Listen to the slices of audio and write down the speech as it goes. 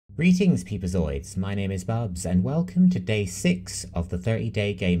Greetings, Peepazoids. My name is Bubs, and welcome to day 6 of the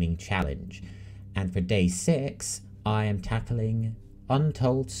 30-day gaming challenge. And for day 6, I am tackling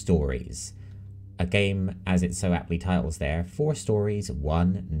Untold Stories, a game, as it so aptly titles there, 4 stories,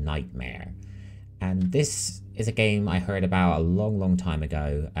 1 nightmare. And this is a game I heard about a long time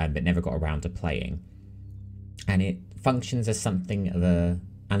ago, but never got around to playing. And it functions as something of an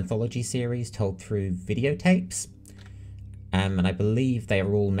anthology series told through videotapes. And I believe they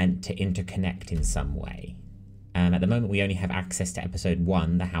are all meant to interconnect in some way. At the moment we only have access to episode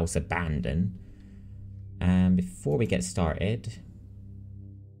 1, The House Abandoned. Before we get started,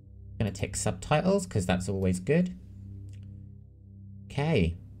 I'm going to tick subtitles because that's always good.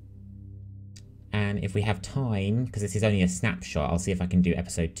 Okay. And if we have time, because this is only a snapshot, I'll see if I can do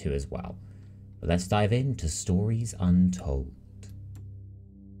episode 2 as well. But let's dive into Stories Untold.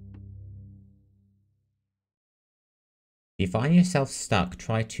 If you find yourself stuck,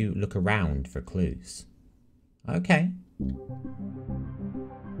 try to look around for clues. Okay.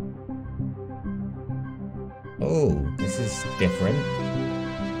 Oh, this is different.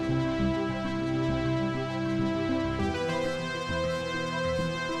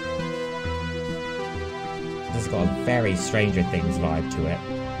 This has got a very Stranger Things vibe to it.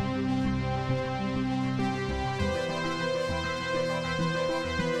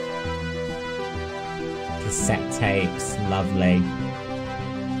 Cassette tapes, lovely.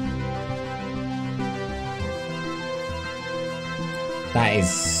 That is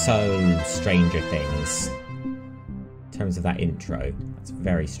so Stranger Things. In terms of that intro, that's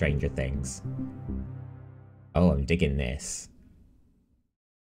very Stranger Things. Oh, I'm digging this.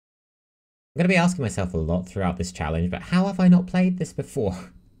 I'm going to be asking myself a lot throughout this challenge, but how have I not played this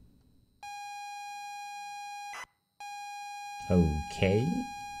before? Okay.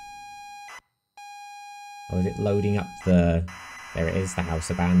 Oh, is it loading up the... There it is, The House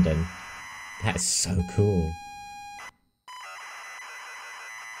Abandoned. That's so cool.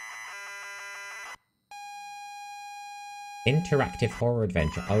 Interactive horror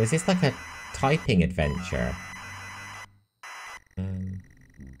adventure. Oh, is this like a typing adventure?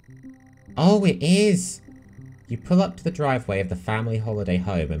 Oh, it is! You pull up to the driveway of the family holiday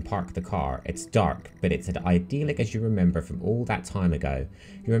home and park the car. It's dark, but it's as idyllic as you remember from all that time ago.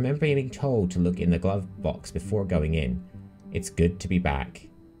 You remember being told to look in the glove box before going in. It's good to be back.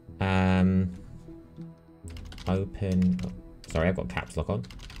 Open... Oh, sorry, I've got caps lock on.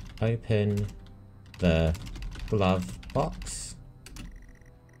 Open the glove box.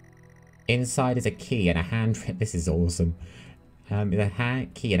 Inside is a key and a handwritten... This is awesome. A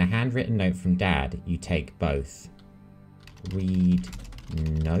key and a handwritten note from Dad. You take both. Read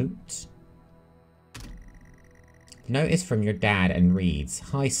note. Note is from your dad and reads,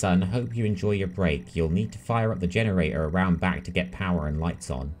 "Hi son, hope you enjoy your break. You'll need to fire up the generator around back to get power and lights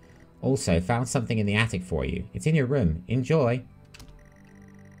on. Also, found something in the attic for you. It's in your room. Enjoy."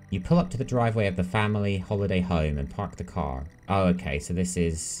 You pull up to the driveway of the family holiday home and park the car. Oh, okay, so this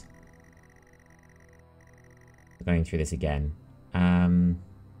is... Going through this again.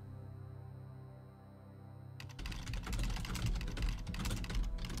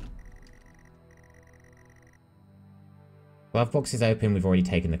 Glove box is open, we've already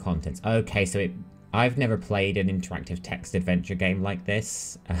taken the contents. Okay, so I've never played an interactive text adventure game like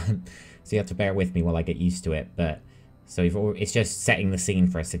this. So you have to bear with me while I get used to it, but... So it's just setting the scene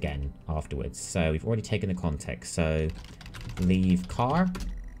for us again afterwards. So we've already taken the context, so... Leave car.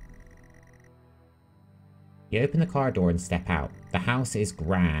 You open the car door and step out. The house is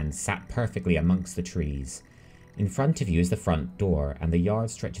grand, sat perfectly amongst the trees. In front of you is the front door, and the yard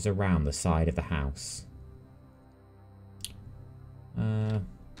stretches around the side of the house.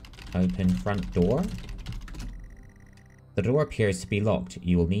 Open front door. The door appears to be locked.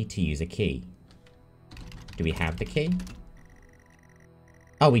 You will need to use a key. Do we have the key?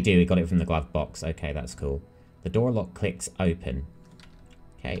 Oh, we do. We got it from the glove box. Okay, that's cool. The door lock clicks open.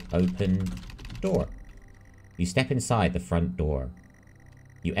 Okay, open door. You step inside the front door.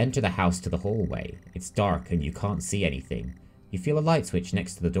 You enter the house to the hallway. It's dark and you can't see anything. You feel a light switch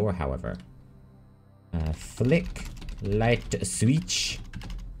next to the door, however. Flick light switch.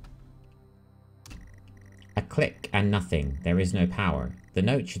 A click and nothing. There is no power. The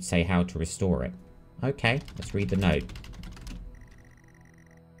note should say how to restore it. Okay, let's read the note.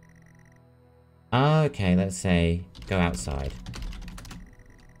 Okay, let's say go outside.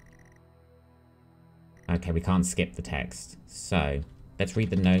 Okay, we can't skip the text. So, let's read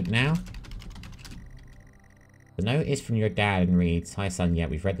the note now. The note is from your dad and reads, "Hi son, yeah,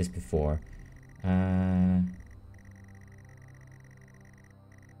 we've read this before.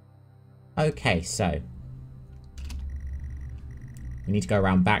 Okay, so We need to go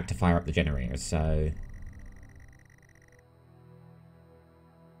around back to fire up the generator, so...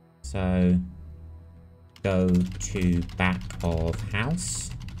 go to back of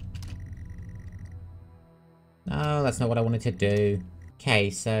house. No, that's not what I wanted to do. Okay,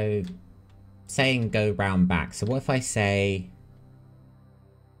 so... saying go round back. So what if I say...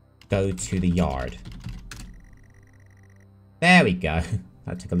 go to the yard? There we go.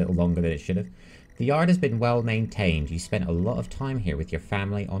 That took a little longer than it should have. The yard has been well maintained. You spent a lot of time here with your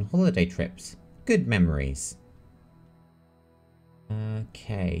family on holiday trips. Good memories.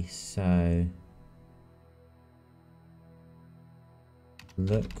 Okay, so...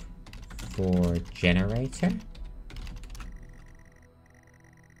 look for generator.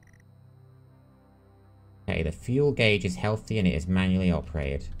 Okay, the fuel gauge is healthy and it is manually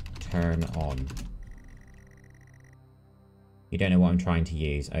operated. Turn on. You don't know what I'm trying to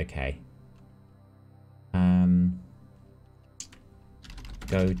use. Okay.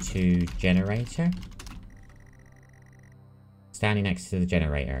 Go to generator. Standing next to the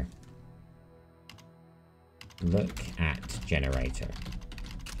generator. Look at generator.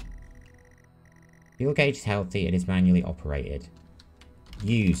 Fuel gauge is healthy. It is manually operated.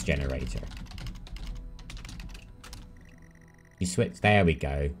 Use generator. You switch. There we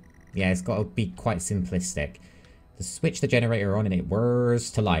go. Yeah, it's got to be quite simplistic. To switch the generator on and it whirs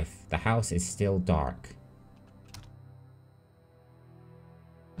to life. The house is still dark.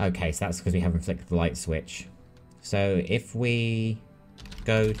 Okay, so that's because we haven't flicked the light switch. So if we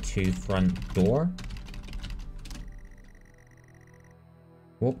go to front door.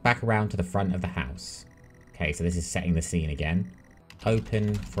 Walk back around to the front of the house. Okay, so this is setting the scene again.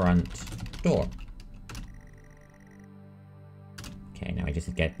 Open front door. Okay, now I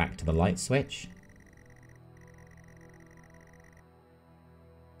just get back to the light switch.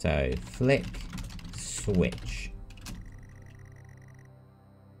 So, flick, switch.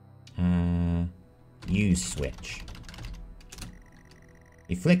 Use switch.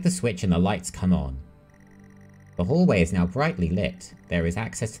 You flick the switch and the lights come on. The hallway is now brightly lit. There is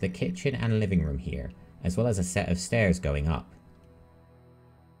access to the kitchen and living room here, as well as a set of stairs going up.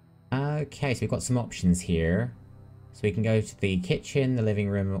 Okay, so we've got some options here. So we can go to the kitchen, the living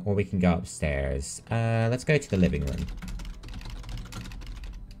room, or we can go upstairs. Let's go to the living room.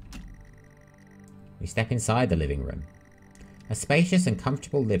 We step inside the living room. A spacious and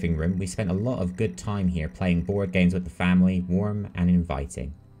comfortable living room. We spent a lot of good time here playing board games with the family, warm and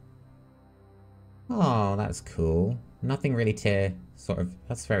inviting. Oh, that's cool. Nothing really to sort of...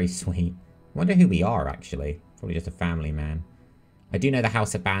 that's very sweet. I wonder who we are, actually. Probably just a family man. I do know the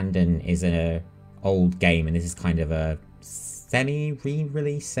House Abandoned is an old game, and this is kind of a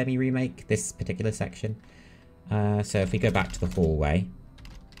semi-re-release, semi-remake, this particular section. So if we go back to the hallway...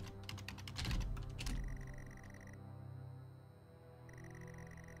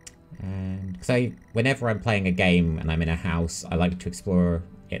 and so whenever I'm playing a game and I'm in a house, I like to explore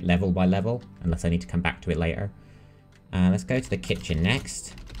it level by level, unless I need to come back to it later. Let's go to the kitchen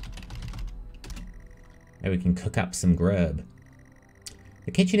next. Maybe we can cook up some grub.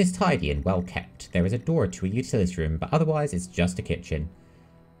 The kitchen is tidy and well kept. There is a door to a utility room, but otherwise it's just a kitchen.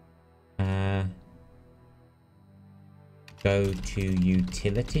 Go to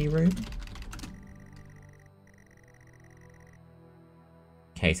utility room.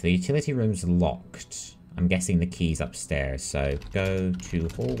 Okay, so the utility room's locked. I'm guessing the key's upstairs, so go to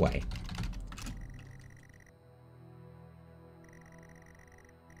hallway.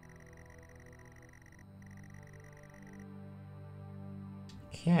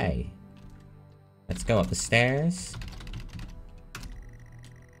 Okay. Let's go up the stairs.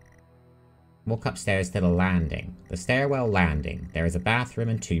 Walk upstairs to the landing. The stairwell landing. There is a bathroom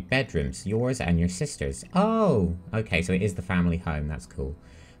and 2 bedrooms, yours and your sister's. Oh! Okay, so it is the family home, that's cool.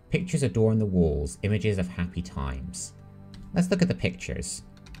 Pictures adorn the walls, images of happy times. Let's look at the pictures.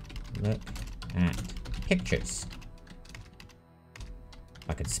 Look at pictures. If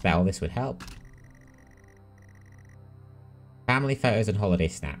I could spell, this would help. Family photos and holiday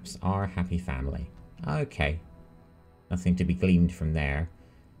snaps. Our happy family. Okay. Nothing to be gleaned from there.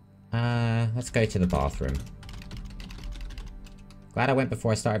 Let's go to the bathroom. Glad I went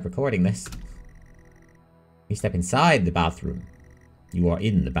before I started recording this. You step inside the bathroom. You are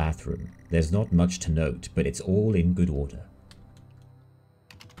in the bathroom. There's not much to note, but it's all in good order.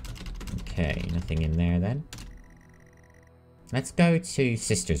 Okay, nothing in there then. Let's go to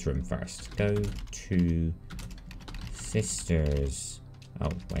sister's room first. Go to sister's...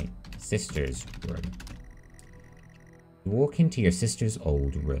 oh, wait. Sister's room. You walk into your sister's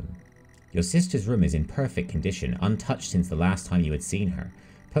old room. Your sister's room is in perfect condition, untouched since the last time you had seen her.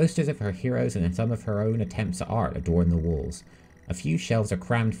 Posters of her heroes and some of her own attempts at art adorn the walls. A few shelves are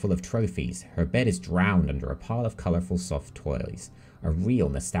crammed full of trophies. Her bed is drowned under a pile of colourful soft toys. A real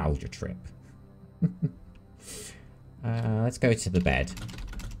nostalgia trip. Let's go to the bed.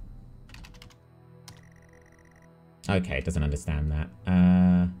 Okay, it doesn't understand that.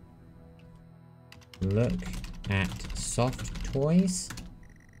 Look at soft toys.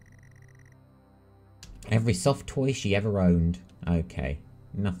 Every soft toy she ever owned. Okay,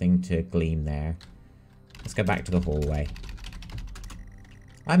 nothing to glean there. Let's go back to the hallway.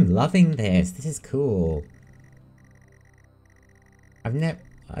 I'm loving this. This is cool.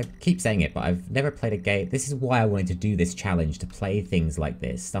 I keep saying it, but I've never played a game. This is why I wanted to do this challenge, to play things like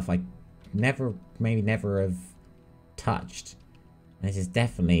this. Stuff I maybe never have touched. And this is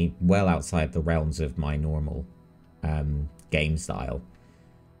definitely well outside the realms of my normal game style.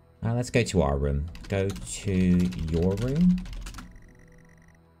 Let's go to our room. Go to your room.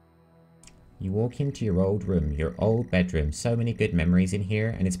 You walk into your old room, your old bedroom. So many good memories in here,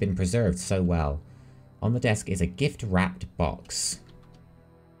 and it's been preserved so well. On the desk is a gift-wrapped box.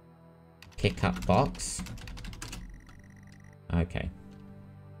 Pick up box. Okay.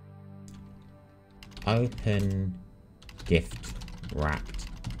 Open gift-wrapped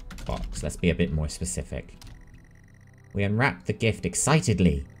box. Let's be a bit more specific. We unwrap the gift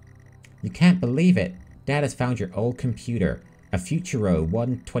excitedly. You can't believe it. Dad has found your old computer. A Futuro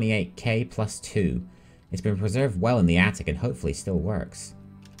 128K plus 2. It's been preserved well in the attic and hopefully still works.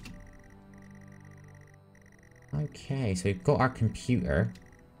 Okay, so we've got our computer.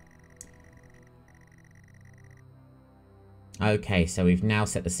 Okay, so we've now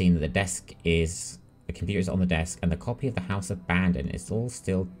set the scene that the computer's on the desk and the copy of the house abandoned. It's all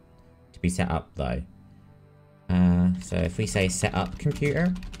still to be set up though. So if we say set up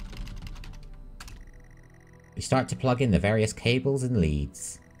computer, we start to plug in the various cables and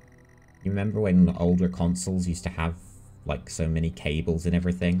leads. You remember when older consoles used to have like so many cables and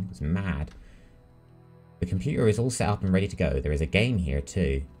everything? It was mad. The computer is all set up and ready to go. There is a game here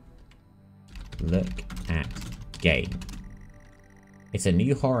too. Look at game. It's a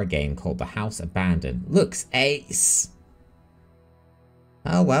new horror game called The House Abandoned. Looks ace!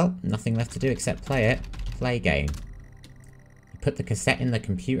 Oh well, nothing left to do except play it. Play game. You put the cassette in the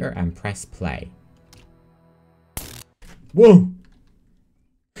computer and press play. Whoa!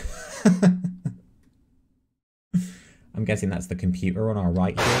 I'm guessing that's the computer on our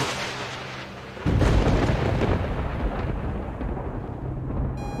right here.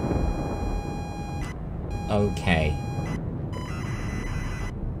 Okay.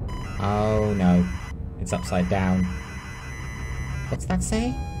 Oh no. It's upside down. What's that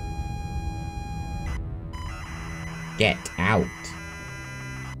say? Get out.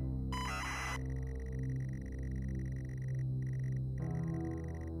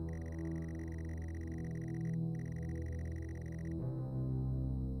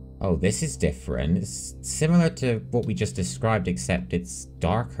 Oh, this is different. It's similar to what we just described, except it's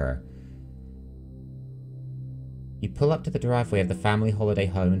darker. You pull up to the driveway of the family holiday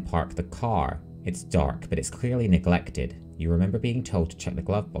home and park the car. It's dark, but it's clearly neglected. You remember being told to check the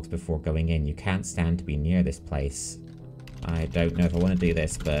glove box before going in. You can't stand to be near this place. I don't know if I want to do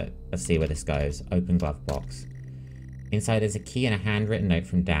this, but let's see where this goes. Open glove box. Inside is a key and a handwritten note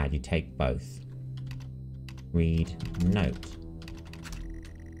from Dad. You take both. Read note.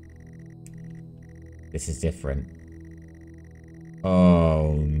 This is different.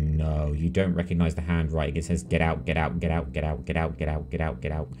 Oh no, you don't recognize the handwriting. It says get out, get out, get out, get out, get out, get out, get out,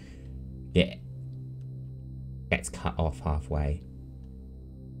 get out. It gets cut off halfway.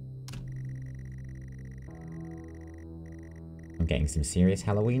 I'm getting some serious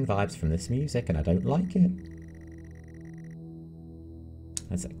Halloween vibes from this music and I don't like it.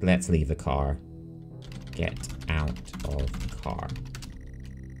 Let's leave the car. Get out of car.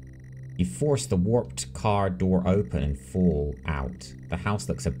 You force the warped car door open and fall out. The house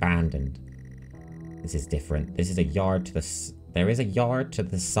looks abandoned. This is different. This is a yard to the... There is a yard to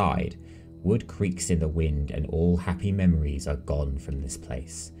the side. Wood creaks in the wind and all happy memories are gone from this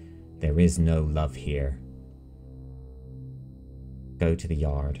place. There is no love here. Go to the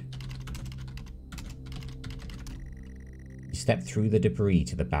yard. You step through the debris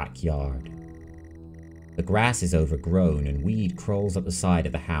to the backyard. The grass is overgrown and weed crawls up the side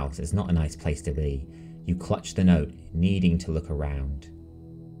of the house. It's not a nice place to be. You clutch the note, needing to look around.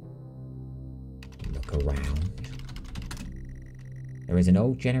 Look around. There is an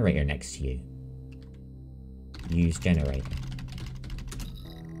old generator next to you. Use generator.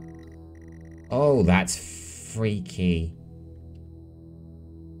 Oh, that's freaky.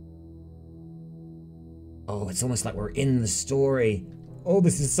 Oh, it's almost like we're in the story. Oh,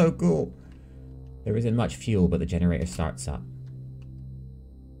 this is so cool. There isn't much fuel, but the generator starts up.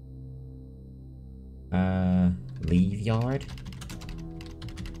 graveyard.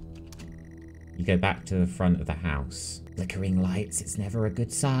 You go back to the front of the house. Flickering lights, it's never a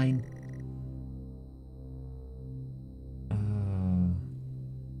good sign.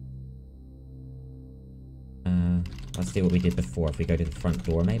 Let's do what we did before. If we go to the front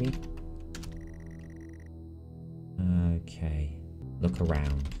door, maybe? Okay. Look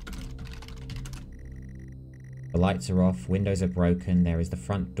around. The lights are off, windows are broken, there is the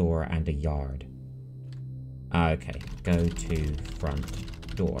front door and a yard. Okay, go to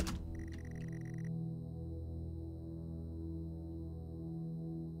front door.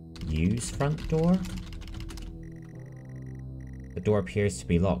 Use front door? The door appears to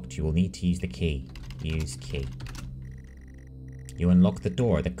be locked. You will need to use the key. Use key. You unlock the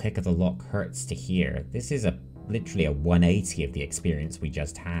door. The click of the lock hurts to hear. This is literally a 180 of the experience we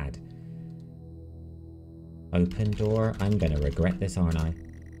just had. Open door. I'm gonna regret this, aren't I?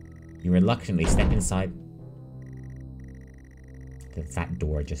 You reluctantly step inside. Does that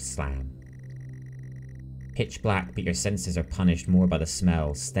door just slam? Pitch black, but your senses are punished more by the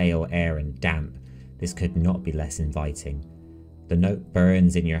smell, stale air and damp. This could not be less inviting. The note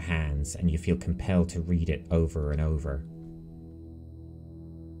burns in your hands, and you feel compelled to read it over and over.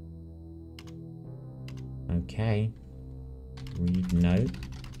 Okay. Read note.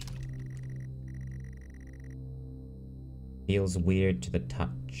 Feels weird to the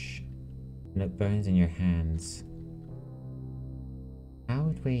touch. Note burns in your hands. How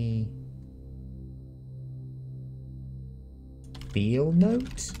would we... Feel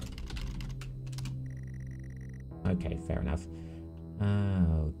note? Okay, fair enough.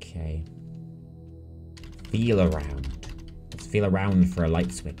 Okay. Feel around. Let's feel around for a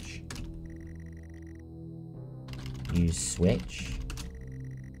light switch. Use switch.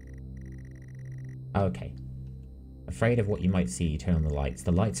 Okay. Afraid of what you might see, you turn on the lights.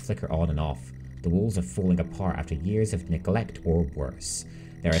 The lights flicker on and off. The walls are falling apart after years of neglect or worse.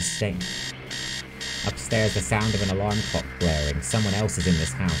 There are stains. Upstairs, the sound of an alarm clock blaring. Someone else is in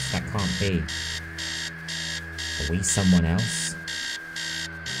this house. That can't be. Are we someone else?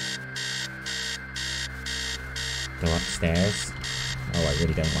 Go upstairs. Oh, I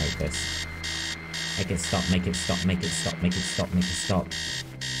really don't like this. Make it stop, make it stop, make it stop, make it stop, make it stop.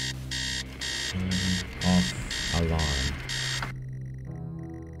 Off alarm.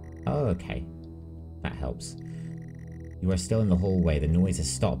 Oh, okay. That helps. You are still in the hallway. The noise has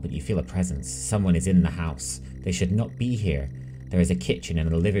stopped, but you feel a presence. Someone is in the house. They should not be here. There is a kitchen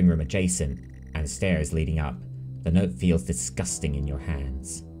and a living room adjacent, and stairs leading up. The note feels disgusting in your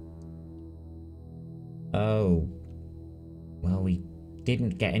hands. Oh. Well, we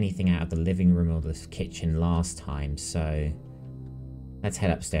didn't get anything out of the living room or the kitchen last time, so... Let's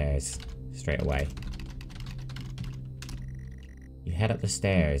head upstairs straight away. You head up the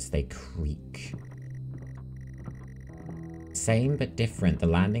stairs. They creak. Same but different. The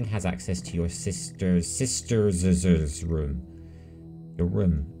landing has access to your sister's room. Your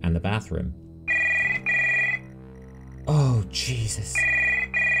room and the bathroom. Oh, Jesus.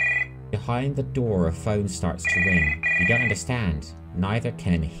 Behind the door, a phone starts to ring. You don't understand. Neither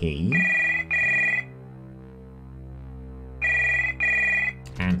can he.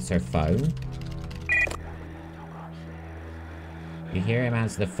 Answer phone. You hear him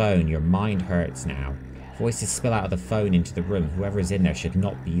answer the phone. Your mind hurts now. Voices spill out of the phone into the room. Whoever is in there should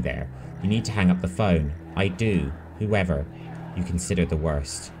not be there. You need to hang up the phone. I do. Whoever. You consider the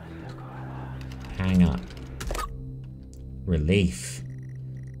worst. Hang up. Relief.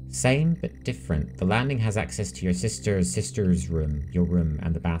 Same but different. The landing has access to your sister's room, your room,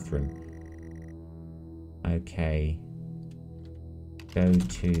 and the bathroom. Okay. Go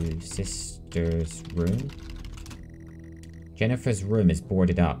to sister's room. Jennifer's room is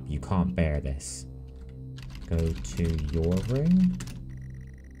boarded up. You can't bear this. Go to your room.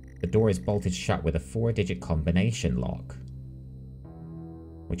 The door is bolted shut with a 4-digit combination lock,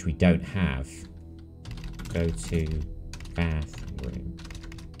 which we don't have. Go to bathroom.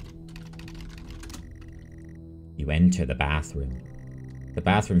 You enter the bathroom. The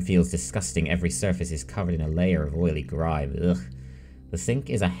bathroom feels disgusting. Every surface is covered in a layer of oily grime. Ugh. The sink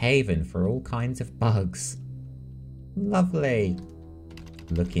is a haven for all kinds of bugs. Lovely.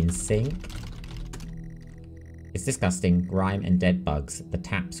 Looking sink. It's disgusting. Grime and dead bugs. The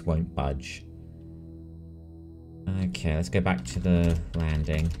taps won't budge. Okay, let's go back to the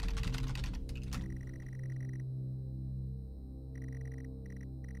landing.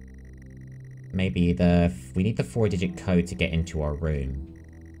 Maybe we need the 4-digit code to get into our room.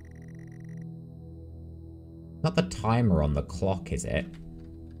 Not the timer on the clock, is it?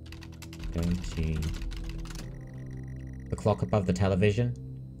 Go to the clock above the television.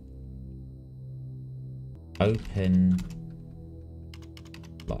 Open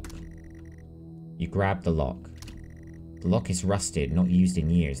lock. You grab the lock. The lock is rusted, not used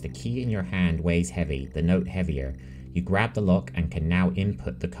in years. The key in your hand weighs heavy, the note heavier. You grab the lock and can now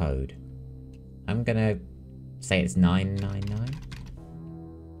input the code. I'm gonna say it's 999.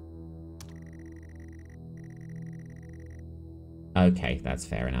 Okay, that's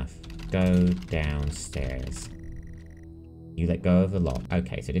fair enough. Go downstairs. You let go of the lock.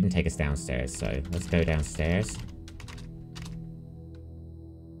 Okay, so it didn't take us downstairs, so let's go downstairs.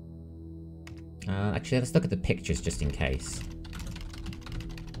 Actually, let's look at the pictures just in case.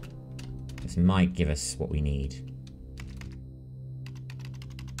 This might give us what we need.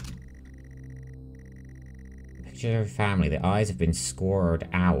 Picture of a family. The eyes have been scored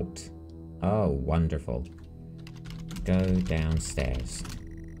out. Oh, wonderful. Go downstairs.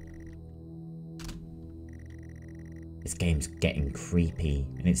 This game's getting creepy,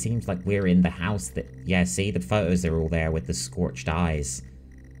 and it seems like we're in the house that... Yeah, see, the photos are all there with the scorched eyes.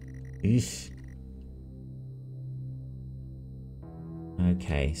 Eesh.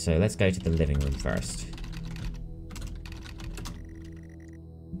 Okay, so let's go to the living room first.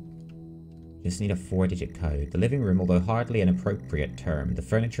 Just need a 4-digit code. The living room, although hardly an appropriate term. The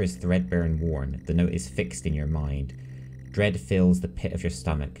furniture is threadbare and worn. The note is fixed in your mind. Dread fills the pit of your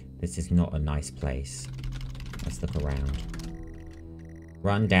stomach. This is not a nice place. Let's look around.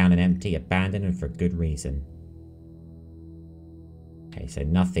 Run down and empty, abandoned, and for good reason. Okay, so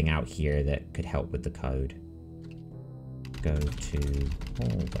nothing out here that could help with the code. Go to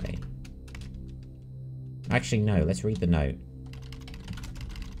hallway. Actually, no, let's read the note.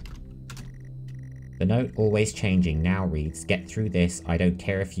 The note, always changing, now reads, "Get through this, I don't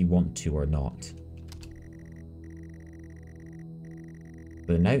care if you want to or not."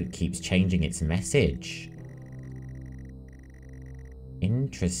 The note keeps changing its message.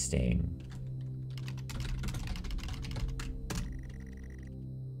 Interesting.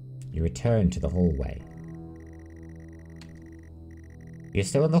 You return to the hallway. You're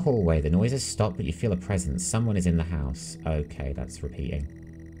still in the hallway. The noise has stopped, but you feel a presence. Someone is in the house. Okay, that's repeating.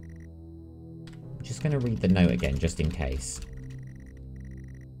 I'm just going to read the note again, just in case.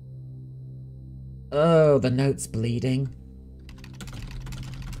 Oh, the note's bleeding.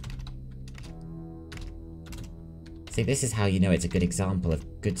 See, this is how you know it's a good example of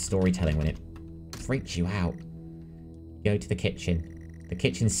good storytelling, when it freaks you out. Go to the kitchen. The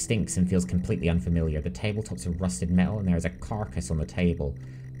kitchen stinks and feels completely unfamiliar. The tabletops are rusted metal and there is a carcass on the table.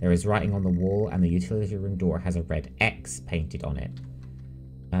 There is writing on the wall and the utility room door has a red X painted on it.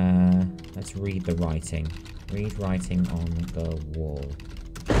 Let's read the writing. Read writing on the wall.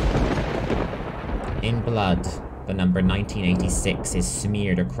 In blood, the number 1986 is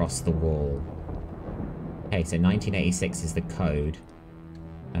smeared across the wall. Okay, so 1986 is the code.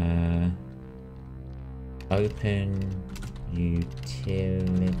 Open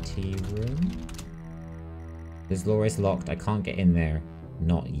utility room. This door is locked. I can't get in there.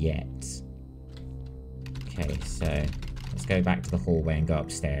 Not yet. Okay, so let's go back to the hallway and go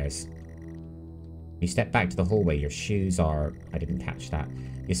upstairs. You step back to the hallway. Your shoes are... I didn't catch that.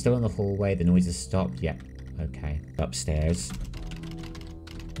 You're still in the hallway. The noise has stopped. Yep. Okay. Upstairs.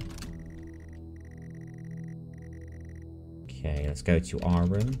 Okay, let's go to our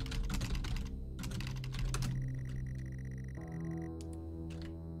room.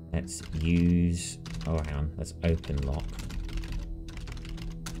 Let's use... Oh, hang on. Let's open lock.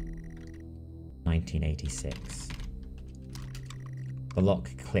 1986. The lock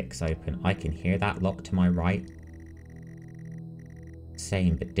clicks open. I can hear that lock to my right.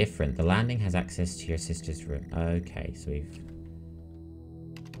 Same, but different. The landing has access to your sister's room. Okay, so we've...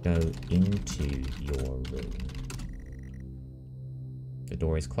 Go into your room. The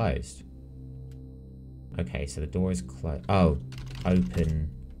door is closed. Okay, so the door is closed. Oh, open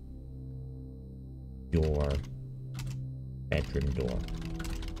your bedroom door.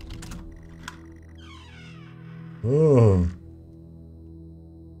 Oh.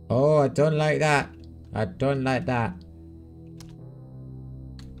 Oh, I don't like that. I don't like that.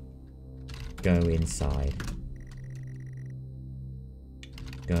 Go inside.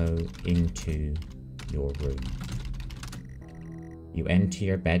 Go into your room. You enter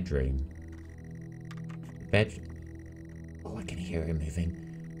your bedroom. Oh, I can hear it moving.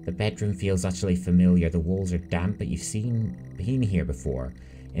 The bedroom feels utterly familiar. The walls are damp, but you've been here before.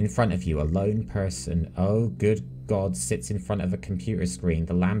 In front of you, a lone person, oh good God, sits in front of a computer screen.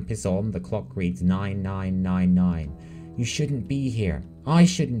 The lamp is on. The clock reads 9999. You shouldn't be here. I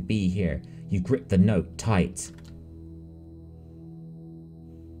shouldn't be here. You grip the note tight.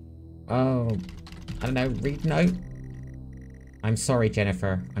 Oh, I don't know, read note? I'm sorry,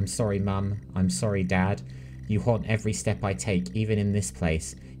 Jennifer. I'm sorry, Mum. I'm sorry, Dad. You haunt every step I take, even in this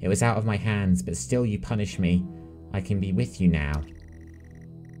place. It was out of my hands, but still you punish me. I can be with you now.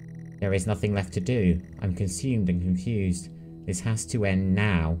 There is nothing left to do. I'm consumed and confused. This has to end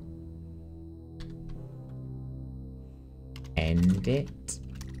now. End it?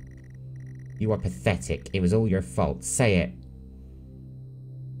 You are pathetic. It was all your fault. Say it.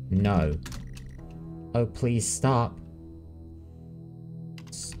 No. Oh, please stop.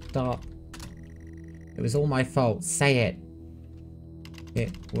 Stop. It was all my fault. Say it.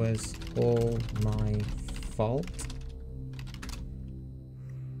 It was all my fault.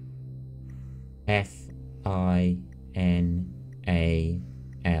 F-I-N-A-L.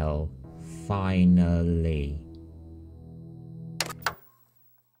 Finally.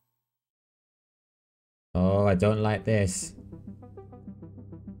 Oh, I don't like this.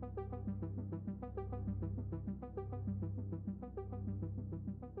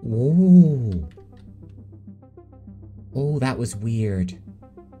 Ooh. Oh, that was weird.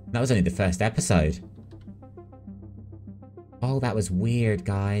 That was only the first episode. Oh, that was weird,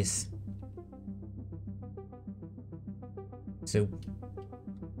 guys. So,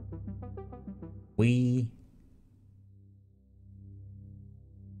 we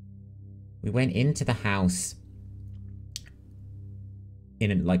went into the house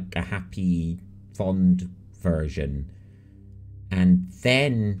in like a happy, fond version. And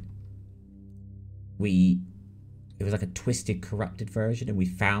then it was like a twisted, corrupted version, and we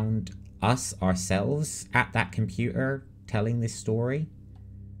found ourselves at that computer telling this story.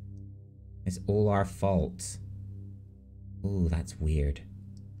 It's all our fault. Ooh, that's weird.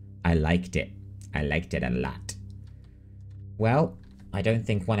 I liked it. I liked it a lot. Well, I don't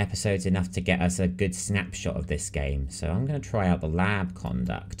think one episode's enough to get us a good snapshot of this game, so I'm going to try out the lab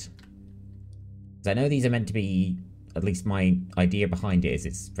conduct. Because I know these are meant to be, at least my idea behind it is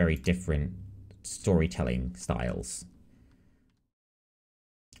it's very different storytelling styles.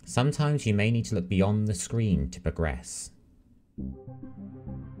 Sometimes you may need to look beyond the screen to progress.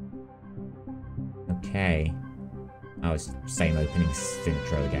 Okay. Oh, it's the same opening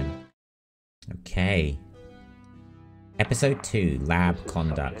intro again. Okay. Episode 2, Lab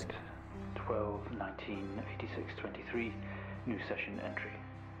Conduct. 12/19/86/23, new session entry.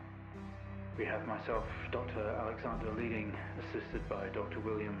 We have myself, Dr. Alexander leading, assisted by Dr.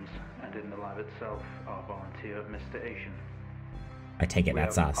 Williams, and in the lab itself, our volunteer, Mr. Asian. I take it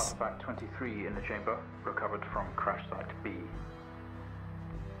that's us. Artifact 23 in the chamber, recovered from crash site B.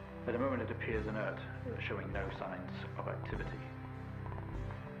 At the moment it appears inert, showing no signs of activity.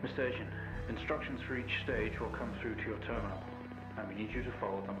 Mr. Asian, instructions for each stage will come through to your terminal, and we need you to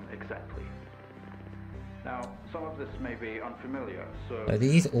follow them exactly. Now, some of this may be unfamiliar, so...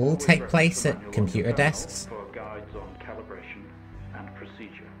 These all take place at computer desks? ...for guides on calibration and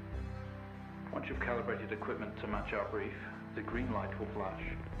procedure. Once you've calibrated equipment to match our brief, the green light will flash,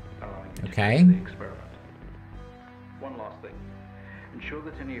 allowing you to continue the experiment. One last thing. Ensure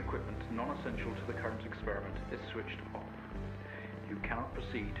that any equipment non-essential to the current experiment is switched off. You cannot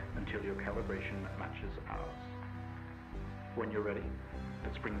proceed until your calibration matches ours. When you're ready,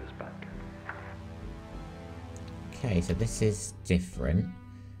 let's bring this back. Okay, so this is different.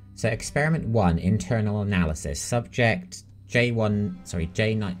 So experiment 1, internal analysis. Subject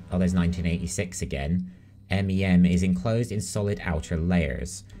J9, oh there's 1986 again. MEM is enclosed in solid outer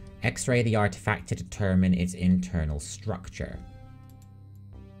layers. X-ray the artifact to determine its internal structure.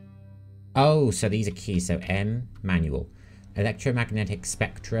 Oh, so these are keys. So M, manual. Electromagnetic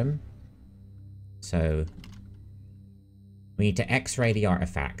spectrum. So we need to X-ray the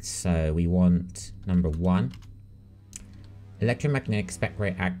artifact. So we want number 1. Electromagnetic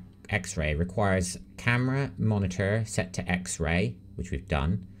spectrum X-ray requires camera monitor set to X-ray, which we've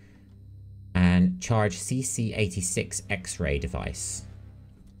done, and charge CC86 X-ray device.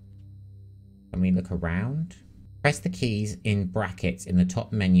 Can we look around? Press the keys in brackets in the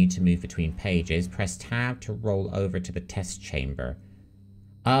top menu to move between pages. Press tab to roll over to the test chamber.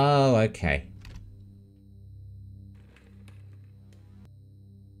 Oh, okay.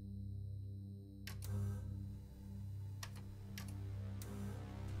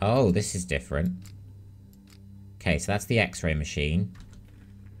 Oh, this is different. Okay, so that's the X-ray machine.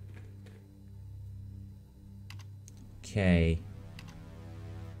 Okay.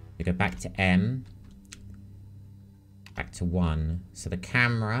 We go back to M. Back to 1. So the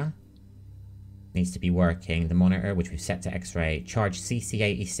camera needs to be working. The monitor, which we've set to X-ray. Charge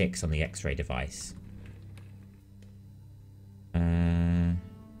CC86 on the X-ray device.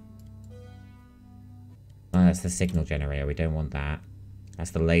 Oh, that's the signal generator. We don't want that.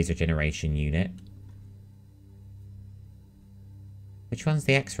 That's the laser generation unit. Which one's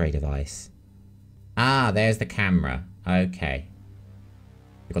the X-ray device? Ah, there's the camera. Okay.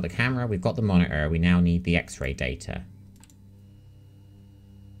 We've got the camera, we've got the monitor, we now need the X-ray data.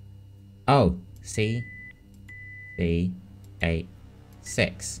 Oh, C86.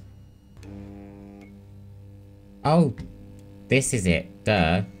 Oh, this is it.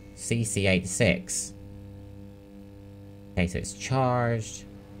 Duh. CC86. Okay, so it's charged.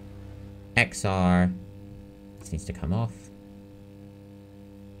 XR. This needs to come off.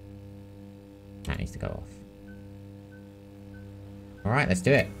 That needs to go off. Alright, let's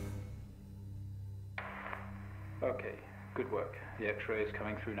do it. Okay, good work. The X-ray is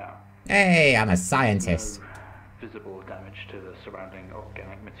coming through now. Hey, I'm a scientist. No visible damage to the surrounding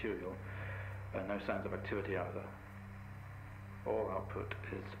organic material, and no signs of activity either. All output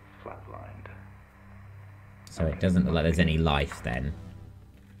is flatlined. So it doesn't look like there's any life then.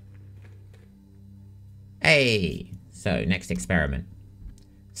 Hey! So, next experiment.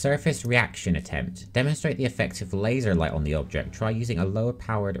 Surface reaction attempt. Demonstrate the effects of laser light on the object. Try using a lower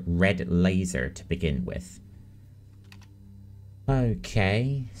powered red laser to begin with.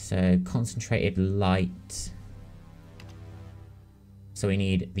 Okay, so concentrated light. So we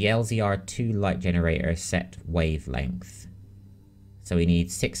need the LZR2 light generator set wavelength. So we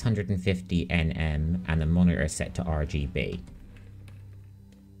need 650 nm and the monitor set to RGB.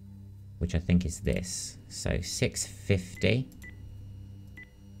 Which I think is this. So 650.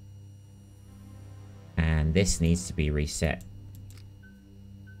 And this needs to be reset.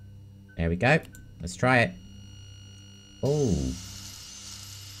 There we go. Let's try it. Oh.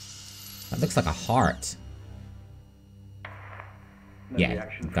 That looks like a heart. No yeah,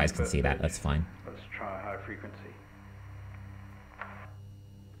 reaction you guys from can see that. first That's fine. Let's try a high frequency.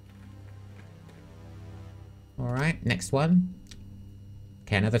 Alright, next one.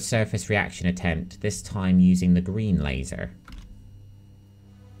 Okay, another surface reaction attempt. This time using the green laser.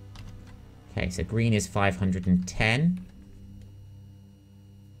 Okay, so green is 510.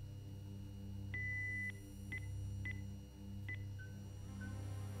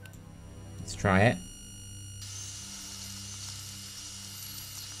 Let's try it.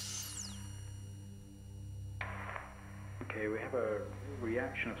 Okay, we have a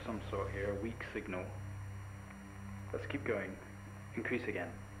reaction of some sort here, a weak signal. Let's keep going. Increase again.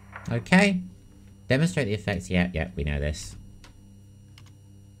 Okay. Demonstrate the effects. Yeah, we know this.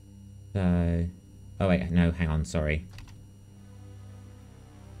 So... Oh wait, no, hang on, sorry.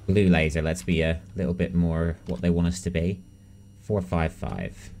 Blue laser, let's be a little bit more what they want us to be.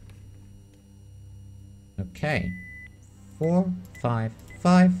 455. Okay.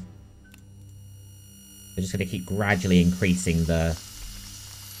 455. We're just going to keep gradually increasing the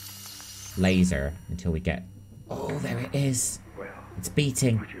laser until we get... Oh, there it is. Well, it's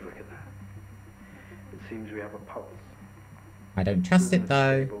beating. would you look at that? It seems we have a pulse. I don't trust it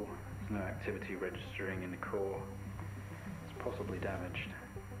though. There's no activity registering in the core. It's possibly damaged.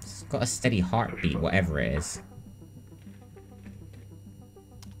 It's got a steady heartbeat, whatever it is.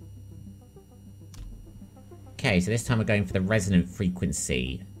 Okay, so this time we're going for the resonant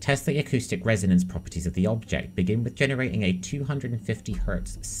frequency. Test the acoustic resonance properties of the object. Begin with generating a 250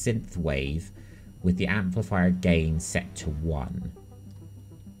 Hz synth wave with the amplifier gain set to 1.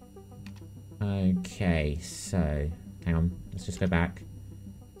 Okay, so... Hang on, let's just go back.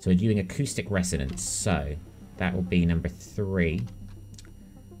 So we're doing acoustic resonance, so that will be number 3.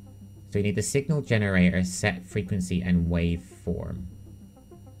 So we need the signal generator, set frequency, and waveform.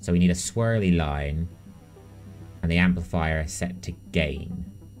 So we need a swirly line, and the amplifier set to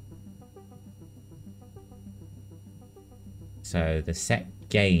gain. So the set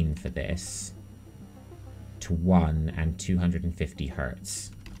gain for this to 1 and 250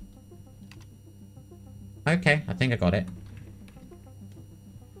 Hertz. Okay, I think I got it.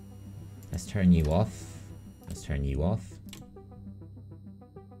 Let's turn you off. Let's turn you off.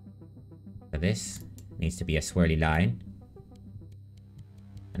 So this needs to be a swirly line.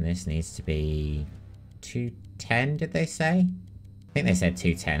 And this needs to be 210, did they say? I think they said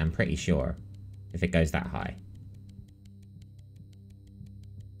 210, I'm pretty sure. If it goes that high.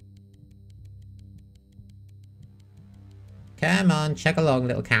 Come on, chug along,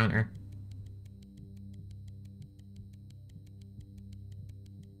 little counter.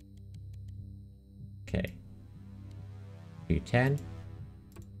 Okay. 210.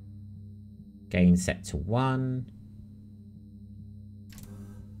 Gain set to 1.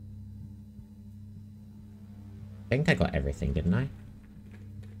 I think I got everything, didn't I?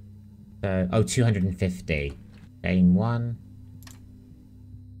 So, oh, 250. Gain 1.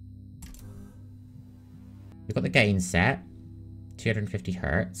 We've got the gain set. 250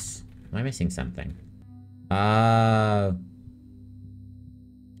 Hertz. Am I missing something? Oh.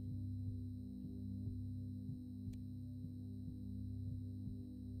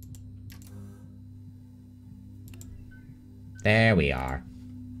 There we are.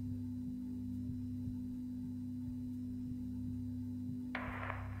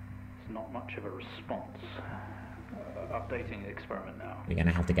 It's not much of a response. Updating the experiment now. We're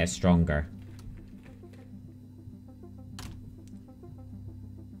gonna have to get stronger.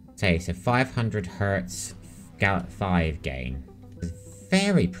 Okay, so 500 hertz Gallet 5 gain.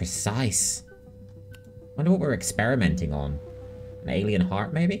 Very precise. Wonder what we're experimenting on. An alien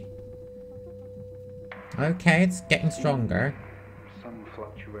heart, maybe? Okay, it's getting stronger. Some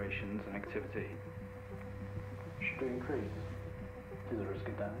fluctuations in activity. Should it increase? Is there risk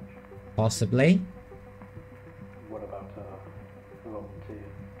of damage? Possibly. What about volunteer?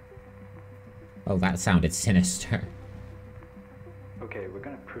 Oh, that sounded sinister. Okay, we're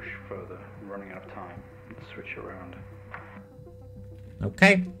going to push further. I'm running out of time. Let's switch around.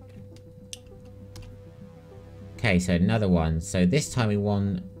 Okay. Okay, so another one. So this time we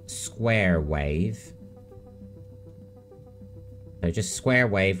want square wave. So just square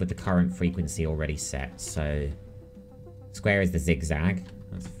wave with the current frequency already set. So square is the zigzag.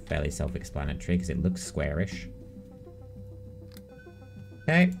 That's fairly self-explanatory because it looks squarish.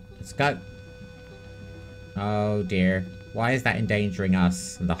 Okay, let's go. Oh dear. Why is that endangering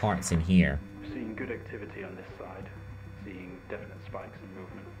us? And the heart's in here. Seeing good activity on this side. Seeing definite spikes in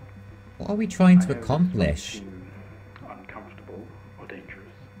movement. What are we trying to accomplish? Uncomfortable or dangerous.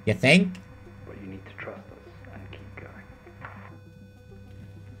 You think? But you need to trust us and keep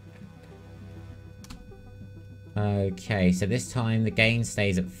going. Okay, so this time the gain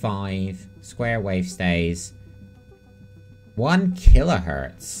stays at 5. Square wave stays 1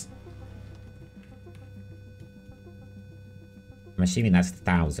 kilohertz. I'm assuming that's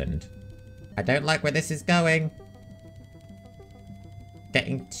 1,000. I don't like where this is going.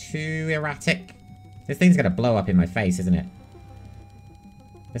 Getting too erratic. This thing's gonna blow up in my face, isn't it?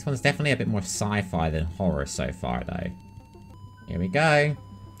 This one's definitely a bit more sci-fi than horror so far, though. Here we go.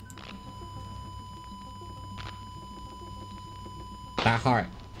 That heart.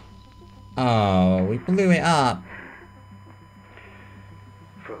 Oh, we blew it up.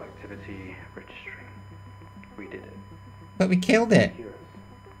 Full activity registering. We did it. But we killed it. Hear us.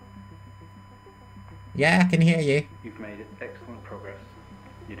 Yeah, I can hear you. You've made excellent progress.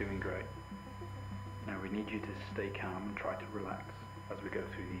 You're doing great. Now we need you to stay calm and try to relax as we go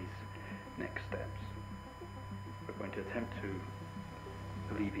through these next steps. We're going to attempt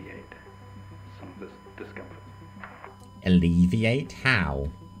to alleviate some of this discomfort. Alleviate? How?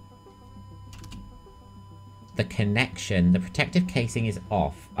 The connection, the protective casing is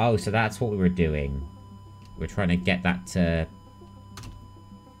off. Oh, so that's what we were doing. We're trying to get that to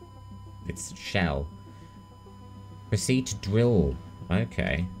its shell. Proceed to drill.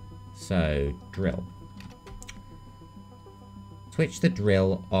 Okay. So, drill. Switch the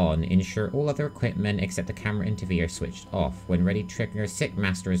drill on. Ensure all other equipment except the camera interviewer switched off. When ready, trigger SIC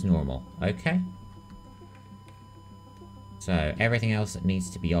master as normal. Okay. So, everything else needs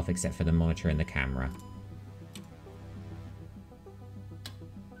to be off except for the monitor and the camera.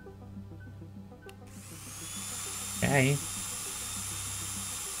 Okay.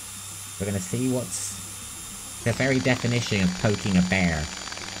 We're gonna see what's the very definition of poking a bear.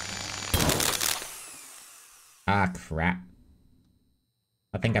 Ah, crap.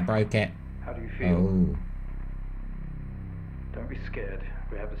 I think I broke it. How do you feel? Oh. Don't be scared.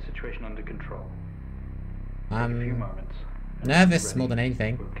 We have the situation under control. Take a few moments. Nervous more than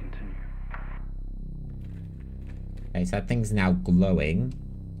anything. We'll continue. Okay, so that thing's now glowing.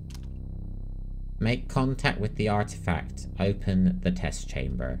 Make contact with the artifact. Open the test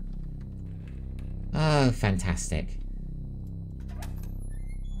chamber. Oh, fantastic.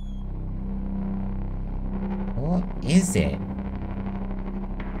 What is it?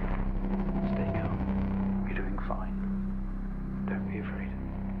 Stay calm. You're doing fine. Don't be afraid.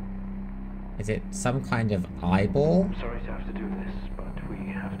 Is it some kind of eyeball? I'm sorry to have to do this, but we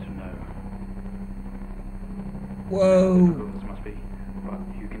have to know. Whoa! Difficult this must be, but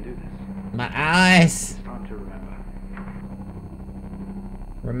you can do this. My eyes! It's time to remember.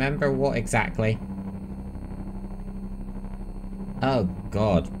 Remember what exactly? Oh,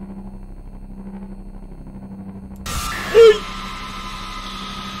 God.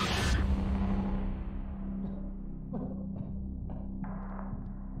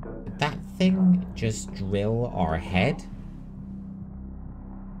 Did that thing just drill our head?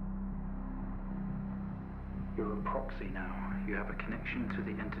 You're a proxy now. You have a connection to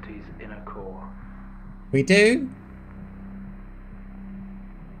the entity's inner core. We do?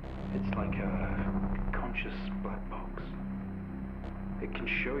 It's like a conscious black box. It can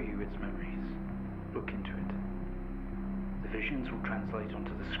show you its memories. Look into it. The visions will translate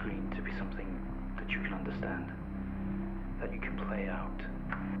onto the screen to be something that you can understand. that you can play out.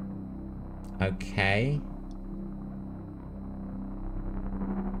 Okay.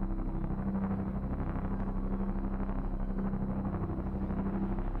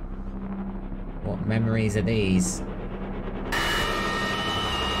 What memories are these?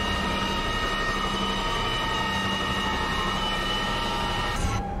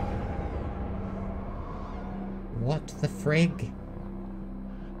 What the frig?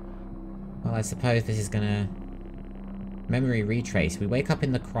 Well, I suppose this is gonna... Memory retrace. We wake up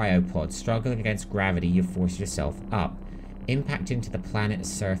in the cryopod. Struggling against gravity, you force yourself up. Impact into the planet's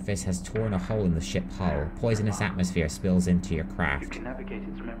surface has torn a hole in the ship hull. Poisonous atmosphere spills into your You craft. can navigate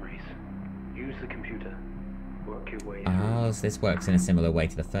its memories. Use the computer. Work your way through. Oh, so this works in a similar way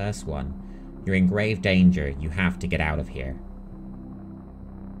to the first one. You're in grave danger. You have to get out of here.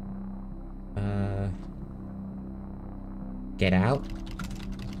 Get out?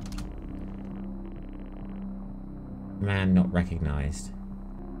 Man not recognized.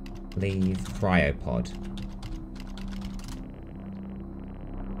 Leave cryopod.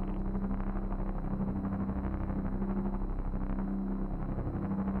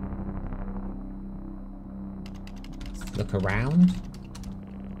 Let's look around.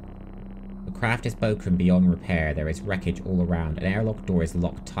 The craft is broken beyond repair. There is wreckage all around. An airlock door is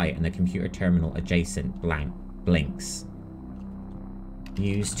locked tight and the computer terminal adjacent blinks.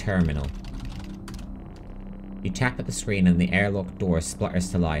 Use terminal. You tap at the screen and the airlock door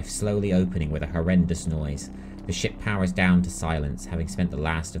splutters to life, slowly opening with a horrendous noise. The ship powers down to silence, having spent the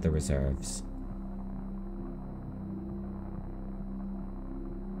last of the reserves.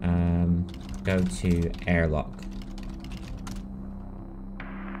 Go to airlock.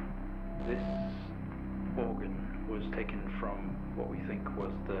 This organ was taken from what we think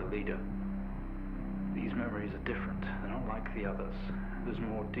was the leader. These memories are different. They're not like the others. There's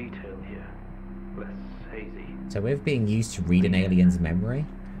more detail here. Less hazy. So we're being used to read an alien's memory?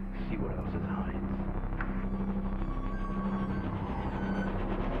 See what else it hides.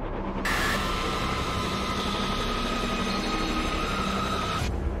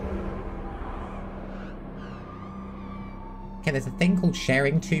 Okay, there's a thing called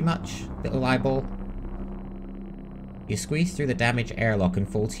sharing too much, little eyeball. You squeeze through the damaged airlock and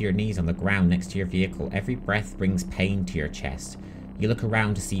fall to your knees on the ground next to your vehicle. Every breath brings pain to your chest. You look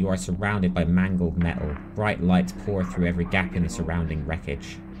around to see you are surrounded by mangled metal. Bright lights pour through every gap in the surrounding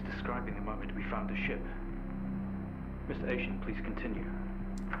wreckage. It's describing the moment we found the ship. Mr. Asian, please continue.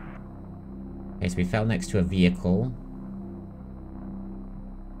 Okay, so we fell next to a vehicle.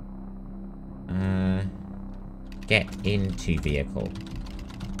 Get into vehicle.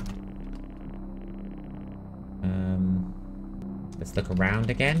 Let's look around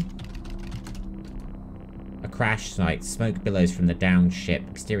again. A crash site. Smoke billows from the downed ship.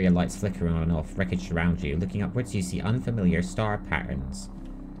 Exterior lights flickering on and off. Wreckage surrounds you. Looking upwards, you see unfamiliar star patterns.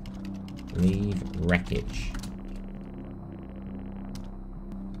 Leave wreckage.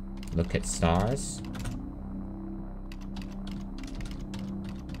 Look at stars.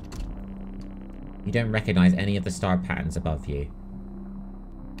 You don't recognize any of the star patterns above you.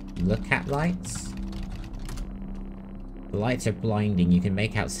 Look at lights. The lights are blinding. You can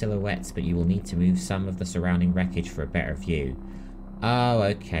make out silhouettes, but you will need to move some of the surrounding wreckage for a better view. Oh,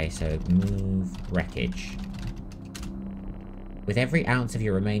 okay, so move wreckage. With every ounce of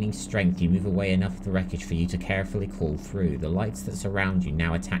your remaining strength, you move away enough of the wreckage for you to carefully crawl through. The lights that surround you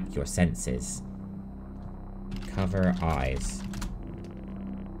now attack your senses. Cover eyes.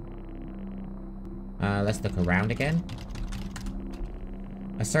 Let's look around again.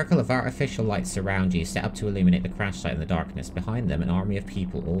 A circle of artificial lights surround you, set up to illuminate the crash site in the darkness. Behind them, an army of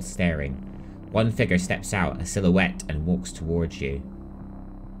people all staring. One figure steps out, a silhouette, and walks towards you.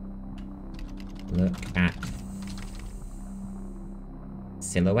 Look at...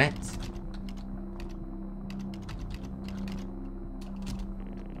 silhouette?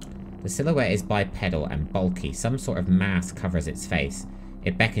 The silhouette is bipedal and bulky. Some sort of mask covers its face.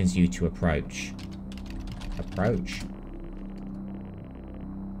 It beckons you to approach. Approach.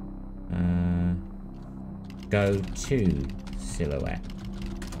 Go to silhouette.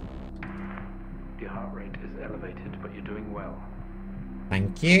 Your heart rate is elevated, but you're doing well.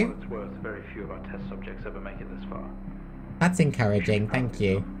 Thank you. For what it's worth, very few of our test subjects ever make it this far. That's encouraging, thank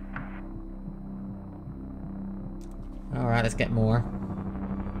you. Alright, let's get more.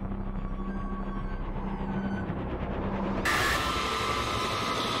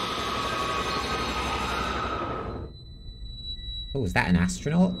 Oh, is that an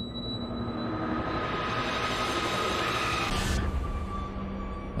astronaut?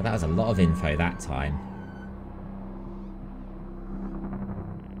 Well, that was a lot of info that time.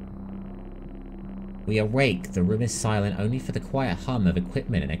 We awake. The room is silent only for the quiet hum of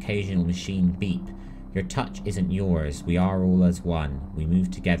equipment and occasional machine beep. Your touch isn't yours. We are all as one. We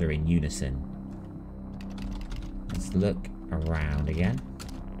move together in unison. Let's look around again.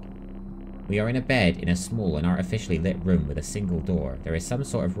 We are in a bed in a small and artificially lit room with a single door. There is some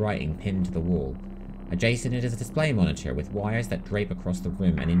sort of writing pinned to the wall. Adjacent is a display monitor with wires that drape across the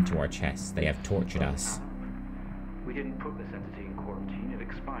room and into our chests. They have tortured us. We didn't put this entity in quarantine. It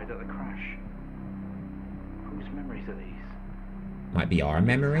expired at the crash. Whose memories are these? Might be our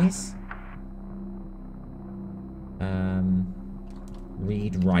memories?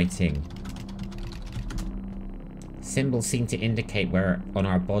 Read writing. Symbols seem to indicate where on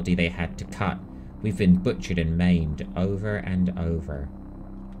our body they had to cut. We've been butchered and maimed over and over.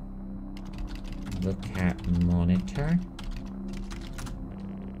 Look at monitor.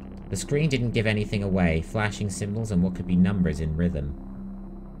 The screen didn't give anything away. Flashing symbols and what could be numbers in rhythm.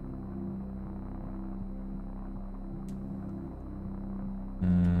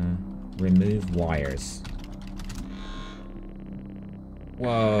 Remove wires.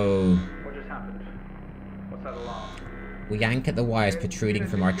 Whoa. What just happened? What's that alarm? We yank at the wires protruding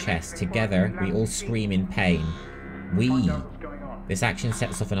from our chests. Together, we all scream in pain. We. This action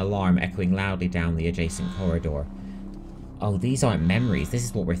sets off an alarm echoing loudly down the adjacent corridor. Oh, these aren't memories. This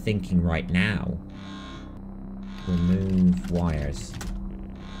is what we're thinking right now. Remove wires.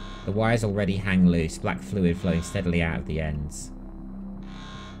 The wires already hang loose, black fluid flowing steadily out of the ends.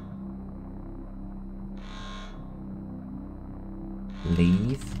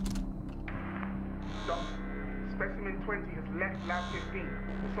 Leave. Stop. Specimen 20 has left lab 15.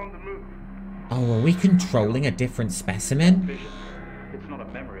 It's on the move. Oh, are we controlling a different specimen? Vision. It's not a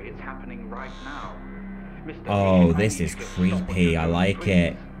memory. It's happening right now. Mr. Oh, this is creepy. I like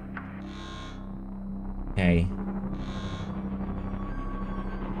it. Okay.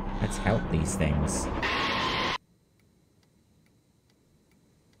 Let's help these things.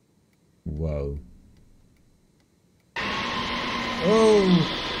 Whoa. Oh!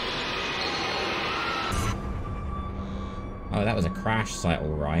 Oh, that was a crash site,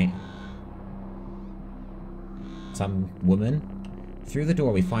 alright. Some woman? Through the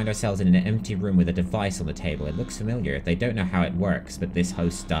door, we find ourselves in an empty room with a device on the table. It looks familiar. They don't know how it works, but this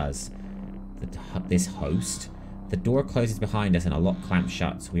host does. This host? The door closes behind us and a lock clamps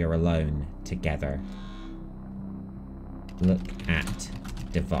shut. We are alone, together. Look at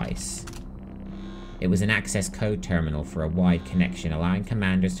device. It was an access code terminal for a wide connection, allowing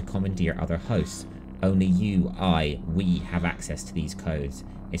commanders to commandeer other hosts. Only you, we have access to these codes.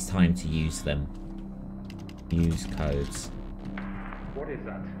 It's time to use them. Use codes. What is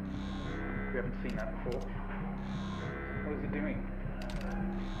that? We haven't seen that before. What is it doing?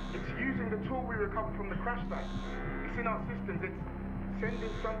 It's using the tool we recovered from the crash site. It's in our systems. It's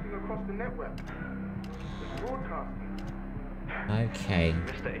sending something across the network. It's broadcasting. Okay.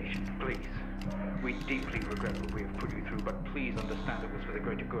 Mr. Asian, please. We deeply regret what we have put you through, but please understand it was for the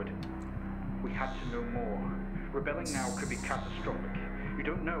greater good. We had to know more. Rebelling now could be catastrophic. You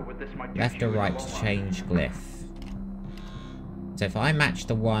don't know what this might do. Left or right to change glyph. So if I match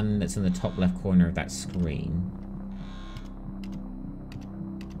the one that's in the top left corner of that screen.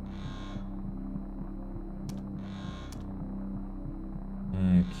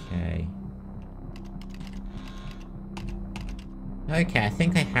 Okay. Okay, I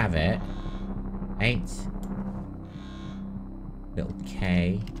think I have it. 8. Little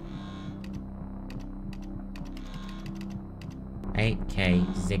K.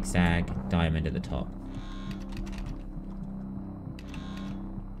 8K zigzag diamond at the top.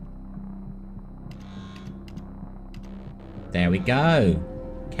 There we go.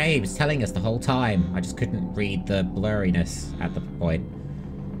 Okay, he was telling us the whole time. I just couldn't read the blurriness at the point.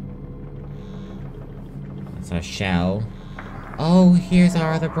 That's our shell. Oh, here's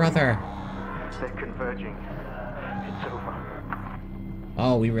our other brother. They're converging. It's over.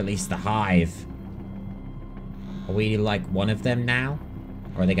 Oh, we released the hive. Are we like one of them now?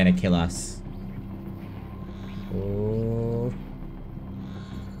 Or are they gonna kill us? Oh.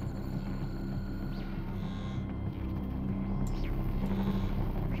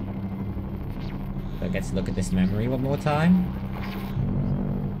 So I get to look at this memory one more time.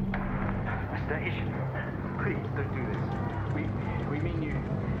 Mr. Asian, please don't do this. We mean you.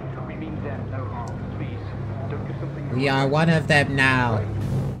 We mean them no harm. Please, don't do something wrong. We are one of them now.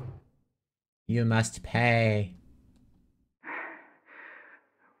 You must pay.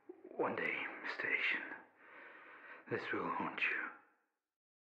 One day, Mr. Asian, this will haunt you.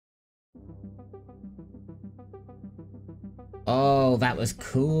 Oh, that was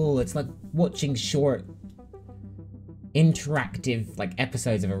cool. It's like watching short interactive like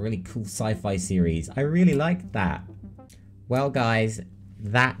episodes of a really cool sci-fi series. I really liked that. Well guys,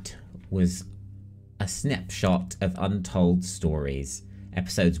 that was a snapshot of Untold Stories,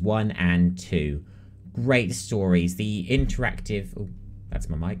 episodes 1 and 2. Great stories. The interactive... oh, that's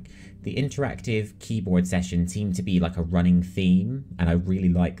my mic. The interactive keyboard session seemed to be like a running theme, and I really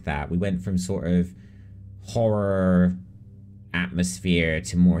like that. We went from sort of horror atmosphere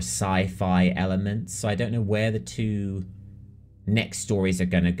to more sci-fi elements, so I don't know where the two next stories are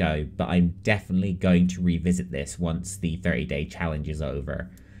going to go, but I'm definitely going to revisit this once the 30-day challenge is over.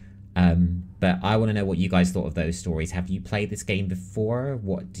 But I want to know what you guys thought of those stories. Have you played this game before?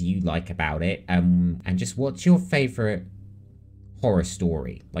 What do you like about it? And just what's your favorite horror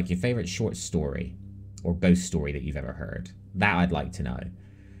story? Like your favorite short story or ghost story that you've ever heard? That I'd like to know.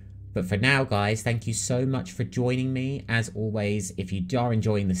 But for now, guys, thank you so much for joining me. As always, if you are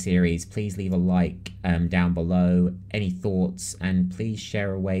enjoying the series, please leave a like down below. Any thoughts, and please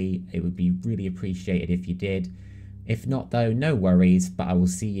share away. It would be really appreciated if you did. If not, though, no worries, but I will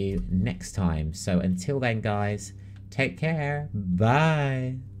see you next time. So until then, guys, take care.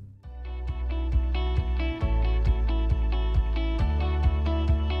 Bye.